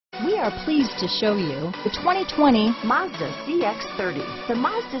We are pleased to show you the 2020 Mazda CX-30. The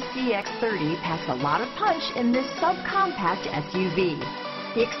Mazda CX-30 packs a lot of punch in this subcompact SUV.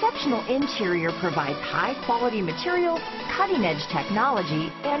 The exceptional interior provides high-quality materials, cutting-edge technology,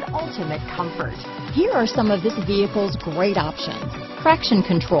 and ultimate comfort. Here are some of this vehicle's great options: traction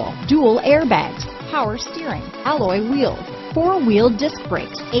control, dual airbags, power steering, alloy wheels, four-wheel disc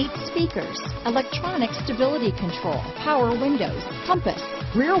brakes, 8 speakers, electronic stability control, power windows, compass,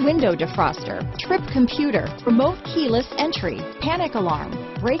 rear window defroster, trip computer, remote keyless entry, panic alarm,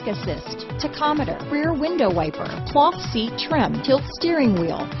 brake assist, tachometer, rear window wiper, cloth seat trim, tilt steering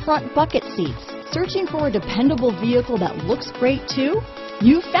wheel, front bucket seats. Searching for a dependable vehicle that looks great too?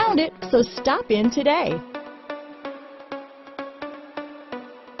 You found it, so stop in today.